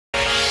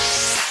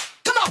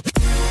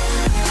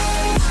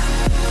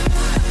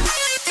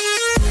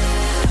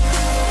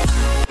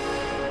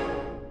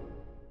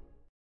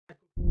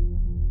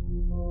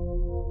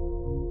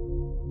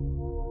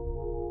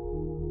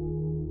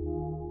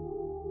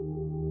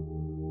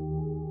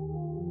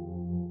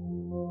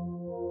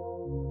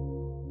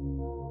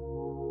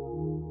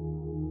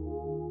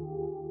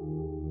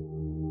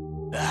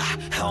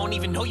don't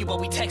even know you, but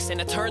we texting.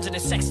 It turns into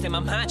sex in my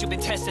mind, you've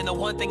been testing. The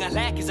one thing I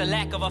lack is a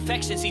lack of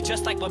affection. See,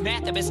 just like with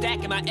math, I've been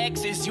stacking my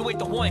exes. You ain't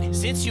the one.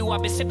 Since you,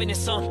 I've been sipping in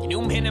some. You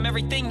knew him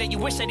everything that you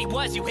wish that he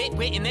was. You hit,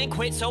 quit, and then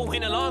quit. So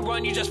in the long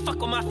run, you just fuck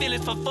with my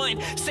feelings for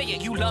fun. Say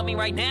it, you love me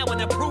right now, and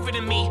then prove it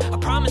to me. I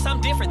promise I'm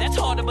different, that's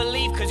hard to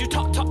believe. Cause you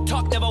talk,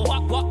 never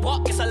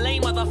walk. It's a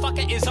lame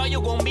motherfucker, is all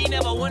you gon' be.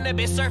 Never wanna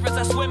be surface,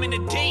 I swim in the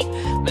deep.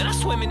 Man, I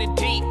swim in the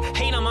deep.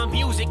 Hate on my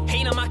music,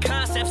 hate on my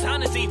concepts.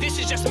 Honestly, this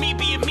is just me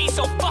being me,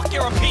 so fuck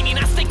your opinion.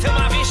 I stick to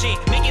my vision,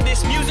 making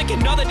this music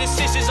and other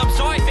decisions. I'm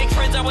sorry, fake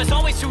friends, I was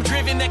always too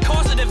driven. That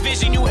caused a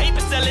division. You hate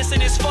but still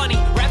listen, it's funny.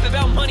 Rap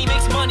about money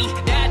makes money.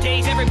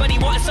 Nowadays, everybody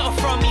wants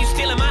something from me. You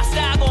stealing my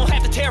style, gon'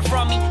 have to tear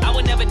from me. I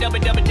would never double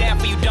down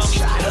for you dummies.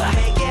 Try to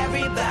make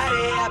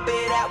everybody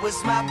happy, that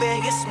was my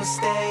biggest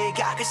mistake.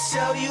 I could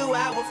show you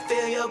how I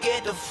feel, you'll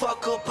get the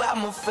fuck up out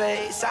my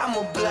face.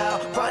 I'ma blow,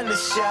 run the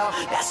show,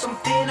 that's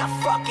something I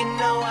fucking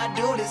know. I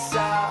do this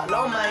all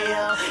on my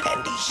own,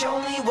 and the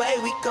only way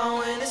we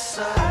going is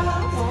up.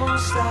 I won't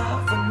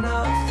stop for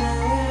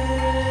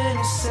nothing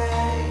to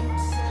say.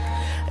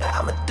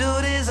 I'ma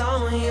do this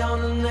on my own,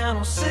 and I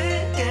don't sick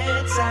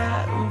and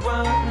tired of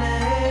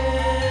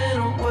running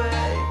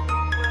away.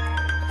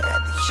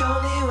 And the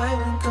only way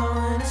we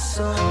going is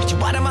up. You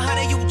bought him a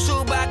hundred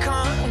YouTube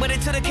icon, but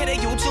it to the kid at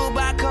YouTube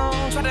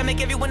icon. Try to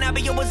make everyone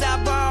happy, you was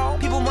out wrong.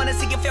 People wanna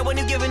see you fail when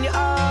you giving your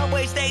all.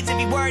 Waste days if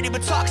you worried,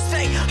 but talk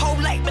straight. Whole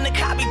life in the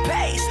copy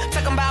paste.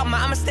 Talking about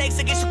my mistakes,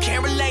 I guess you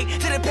can't relate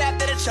to the path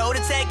that I chose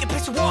to take. A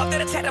picture walk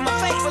that attacked on my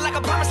face, but like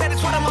a promise that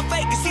it's one of my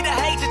fake. You see the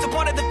hate, it's a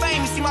part of the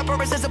fame. You see my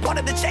purpose as a part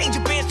of the change.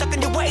 You've been stuck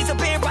in your ways, I've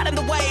been riding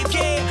the wave.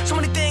 Yeah, so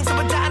many things I've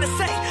been dying to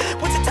say.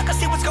 Once you talk, I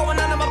see what's going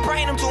on in my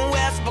brain. I'm doing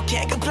well, so I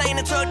can't complain.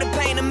 I took the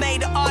pain and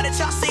made the art that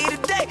y'all see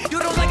today. You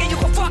don't like it, you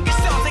can fuck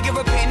yourself. Take your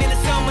opinion to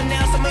someone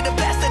else. I made the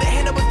best of the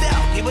hand with them.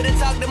 People that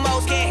talk the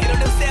most can't handle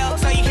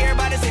themselves. All you hear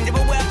about is injury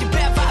wealth. Your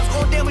bad vibes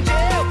going down with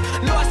jail.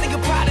 Lost in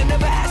your pride and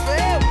never asked for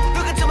help.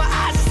 Look into my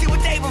eyes and see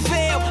what they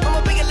reveal. I'm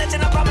a bigger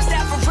legend, I promise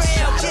that for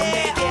real. Try to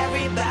make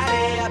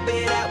everybody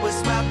happy, that was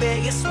my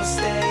biggest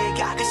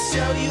mistake. I could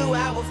show you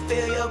how I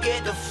feel, you'll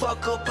get the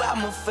fuck up out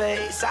my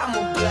face.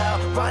 I'ma blow,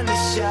 run the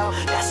show,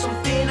 that's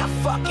something I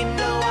fucking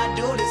know. I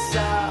do this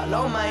all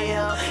on my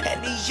own,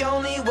 and the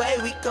only way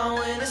we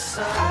going is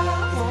up.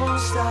 I won't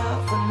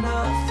stop for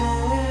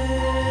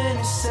nothing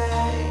to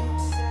say.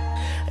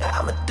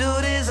 I'ma do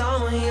this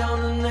on my own,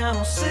 and I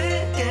don't sick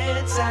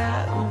and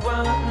tired of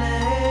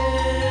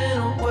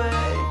running away.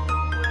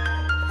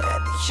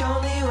 The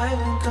only way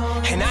we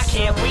going. And I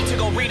can't wait to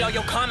go read all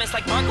your comments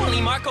like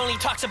Mark only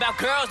talks about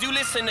girls. You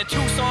listen to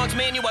 2 songs,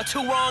 man, you are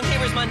too wrong.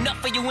 Here is my nut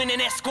for you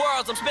internet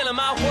squirrels. I'm spilling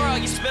my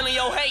world, you spilling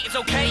your hate. It's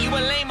okay, you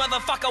a lame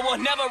motherfucker, will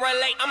never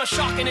relate. I'm a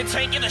shark in the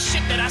tank, you're the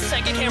shit that I say.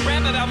 You can't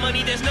rap about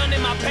money, there's none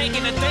in my bank.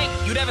 And to think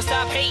you'd ever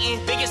stop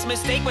hating. Biggest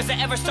mistake was to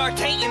ever start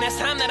tainting. That's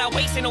time that I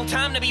wasted, no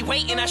time to be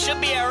waiting. I should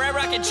be at Red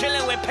Rock and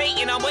chilling with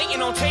Peyton. I'm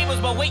waiting on tables,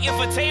 but waiting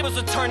for tables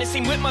to turn. It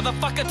seem with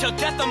motherfucker till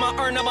death on my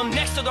urn. I'm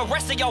next to the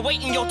rest of y'all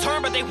waiting your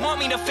turn, but they want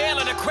me to fail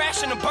or to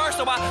crash and to burn,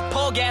 so I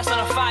pull gas on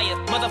a fire.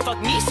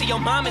 Motherfuck me, see your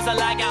mom is a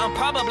liar. I'm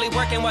probably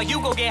working while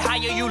you go get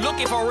higher. You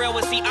looking for real,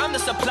 well see I'm the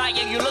supplier.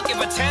 You looking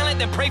for talent,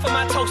 then pray for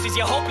my toasters.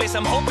 You're hopeless,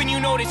 I'm hoping you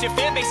notice your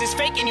fan base is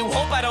fake, and you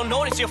hope I don't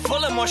notice. You're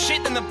full of more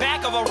shit than the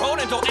back of a road,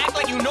 and don't act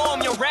like you know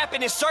him. You're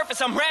rapping his surface,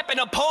 I'm rapping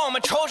a poem.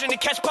 A Trojan to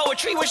catch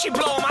poetry when she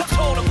blow him. I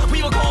told him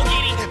we were gon'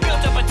 get it.